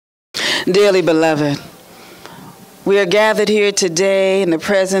Dearly beloved, we are gathered here today in the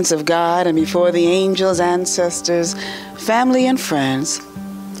presence of God and before the angels, ancestors, family, and friends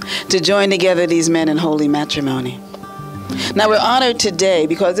to join together these men in holy matrimony. Now we're honored today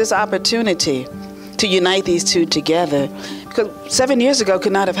because this opportunity to unite these two together, because 7 years ago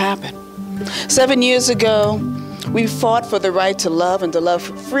could not have happened. 7 years ago, we fought for the right to love and to love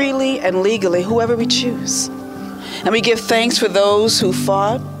freely and legally whoever we choose. And we give thanks for those who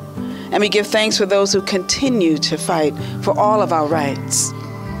fought, and we give thanks for those who continue to fight for all of our rights.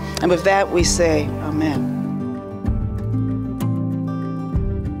 And with that, we say, Amen.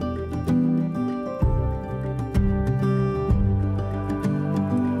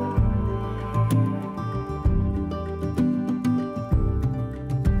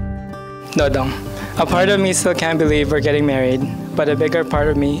 Dodong, a part of me still can't believe we're getting married, but a bigger part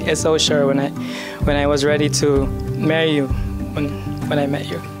of me is so sure when I was ready to marry you when I met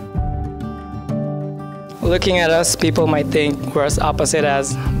you. Looking at us, people might think we're as opposite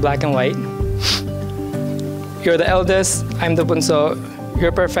as black and white. You're the eldest, I'm the bunso. You're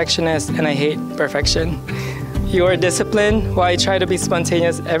a perfectionist, and I hate perfection. You are disciplined, while I try to be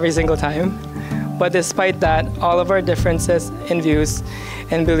spontaneous every single time. But despite that, all of our differences in views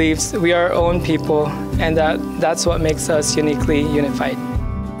and beliefs, we are our own people, and that's what makes us uniquely unified.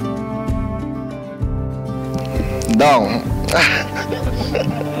 Dong.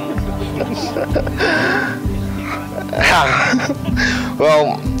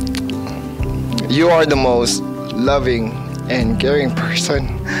 Well, you are the most loving and caring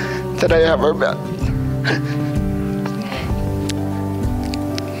person that I ever met.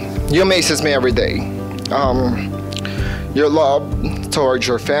 You amazes me every day. Your love towards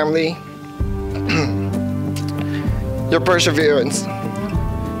your family, your perseverance,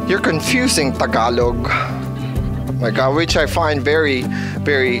 your confusing Tagalog, my God, which I find very,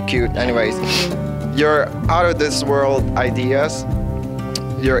 very cute. Anyways, your out of this world ideas,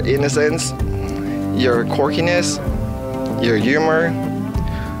 your innocence, your quirkiness, your humor,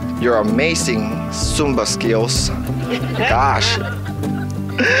 your amazing Zumba skills. Gosh.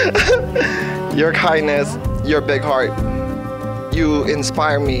 Your kindness, your big heart. You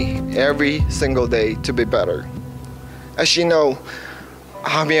inspire me every single day to be better. As you know,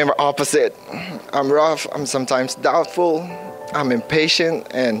 I'm the opposite. I'm rough, I'm sometimes doubtful, I'm impatient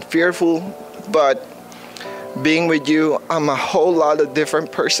and fearful, but being with you, I'm a whole lot of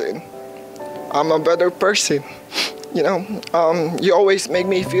different person. I'm a better person. You know, you always make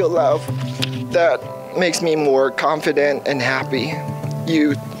me feel love. That makes me more confident and happy.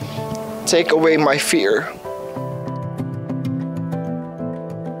 You take away my fear.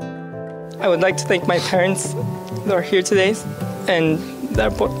 I would like to thank my parents that are here today, and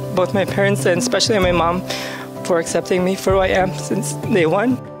that both my parents and especially my mom for accepting me for who I am since day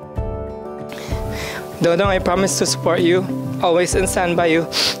one. Dodong, I promise to support you, always and stand by you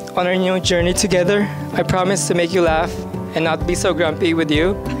on our new journey together. I promise to make you laugh and not be so grumpy with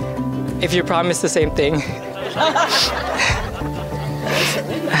you, if you promise the same thing.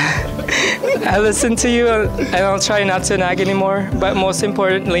 I listen to you and I'll try not to nag anymore, but most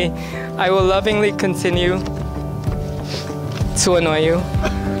importantly, I will lovingly continue to annoy you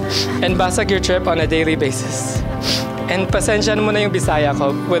and basag your trip on a daily basis. And pasensyahan mo na yung Bisaya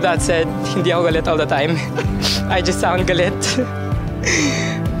ko. With that said, hindi ako galit all the time. I just sound galit.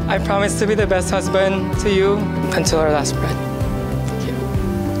 I promise to be the best husband to you until our last breath. Thank you.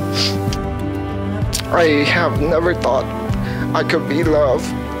 I have never thought I could be loved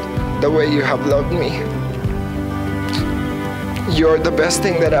the way you have loved me. You're the best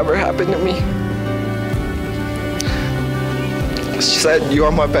thing that ever happened to me. She said, you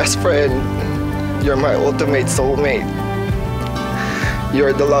are my best friend. You're my ultimate soulmate.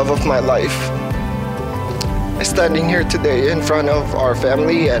 You're the love of my life. Standing here today in front of our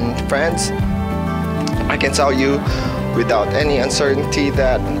family and friends, I can tell you without any uncertainty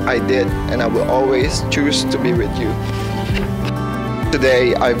that I did, and I will always choose to be with you.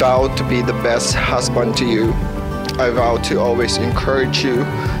 Today, I vow to be the best husband to you. I vow to always encourage you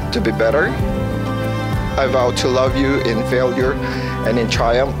to be better. I vow to love you in failure and in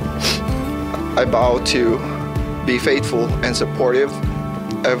triumph. I vow to be faithful and supportive.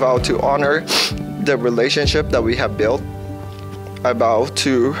 I vow to honor the relationship that we have built. I vow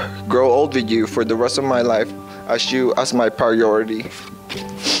to grow old with you for the rest of my life as you as my priority.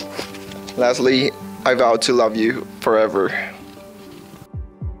 Lastly, I vow to love you forever.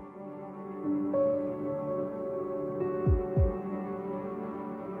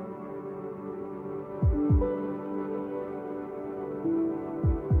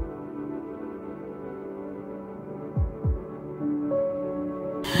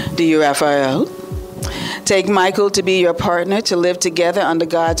 Do you, Rafael? Take Michael to be your partner to live together under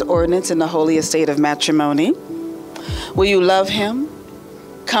God's ordinance in the holy estate of matrimony. Will you love him,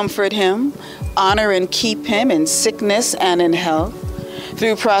 comfort him, honor and keep him in sickness and in health,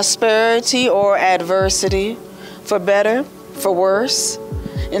 through prosperity or adversity, for better, for worse,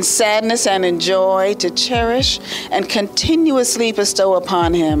 in sadness and in joy, to cherish and continuously bestow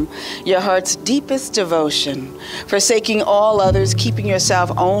upon him your heart's deepest devotion, forsaking all others, keeping yourself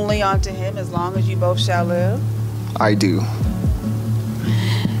only unto him as long as you both shall live? I do.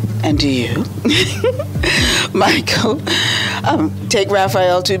 And do you? Michael, take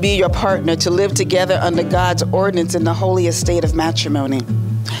Rafael to be your partner to live together under God's ordinance in the holy estate of matrimony.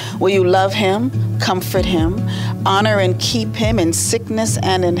 Will you love him, comfort him, honor and keep him in sickness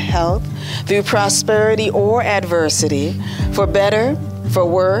and in health, through prosperity or adversity, for better, for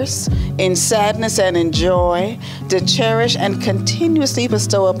worse, in sadness and in joy, to cherish and continuously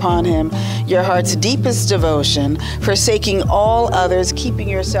bestow upon him your heart's deepest devotion, forsaking all others, keeping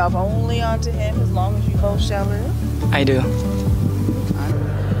yourself only unto him as long as you both shall live? I do.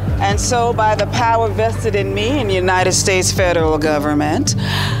 And so, by the power vested in me in the United States federal government,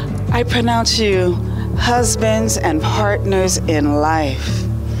 I pronounce you husbands and partners in life.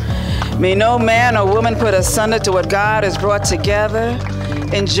 May no man or woman put asunder to what God has brought together.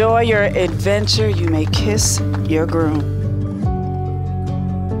 Enjoy your adventure. You may kiss your groom.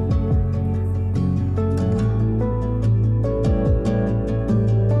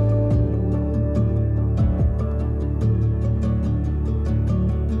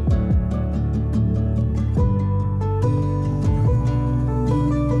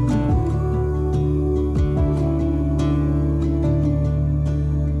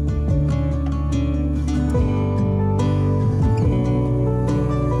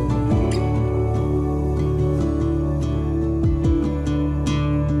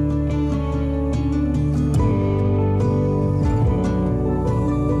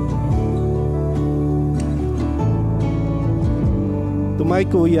 To my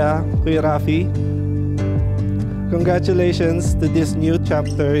Kuya Raffy, congratulations to this new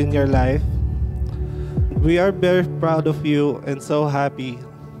chapter in your life. We are very proud of you and so happy.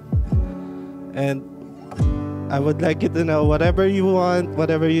 And I would like you to know whatever you want,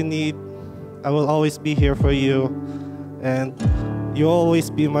 whatever you need, I will always be here for you. And you'll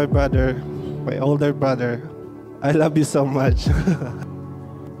always be my brother, my older brother. I love you so much. To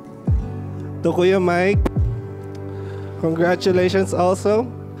Kuya Mike, congratulations also.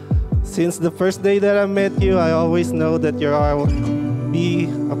 Since the first day that I met you, I always know that you are be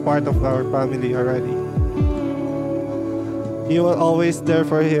a part of our family already. You are always there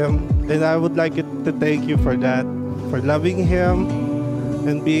for him, and I would like to thank you for that, for loving him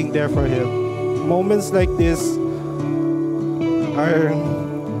and being there for him. Moments like this are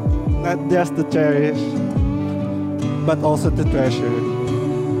not just to cherish, but also to treasure.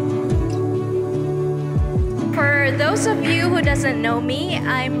 For those of you who doesn't know me,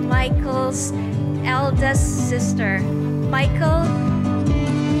 I'm Michael's eldest sister. Michael,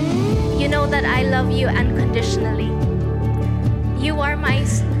 you know that I love you unconditionally. You are my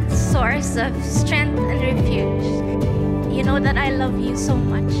source of strength and refuge. You know that I love you so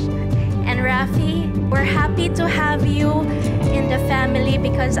much. And Raffy, we're happy to have you in the family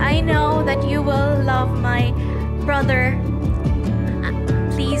because I know that you will love my brother.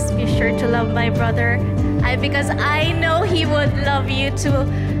 Please be sure to love my brother. Because I know he would love you too.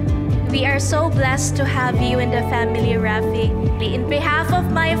 We are so blessed to have you in the family, Raffy. In behalf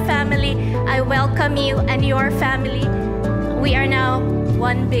of my family, I welcome you and your family. We are now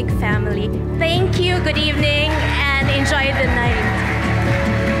one big family. Thank you, good evening, and enjoy the night.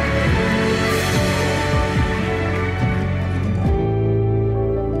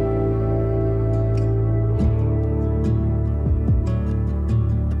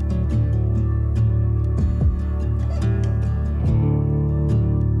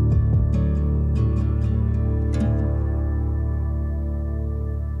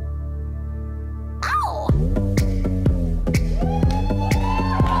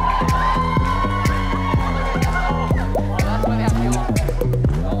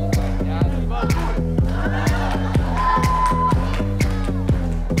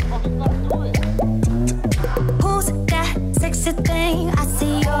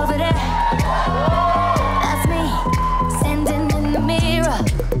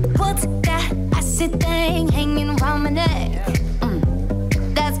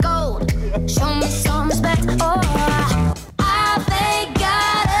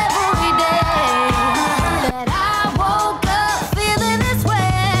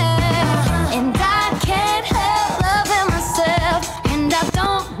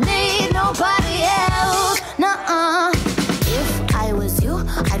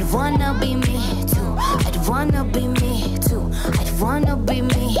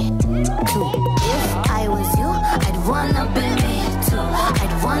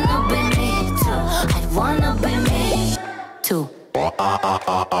 two. I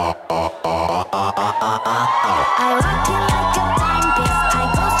rock it like a timepiece. I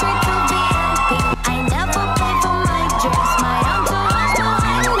go straight to VIP. I never pay for my drinks. My entourage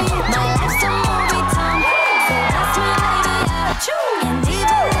behind me. My life's a movie time, so that's my lady out. And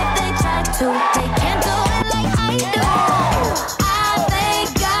even if they try to, they can't do it like I do. I thank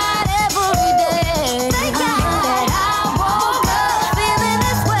God every day that I woke up feeling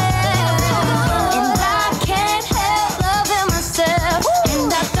this way, and I can't help loving myself,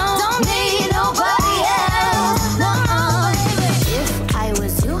 and I don't need nobody else. No. If I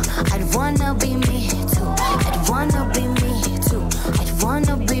was you, I'd wanna be me too. I'd wanna be me too. I'd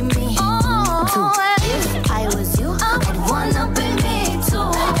wanna be me too. If I was you, I'd wanna be me too.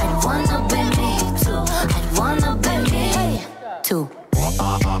 I'd wanna be me too. I'd wanna be me too.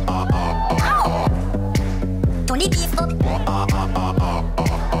 Tony beef up.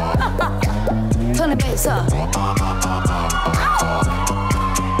 Turn the bass up.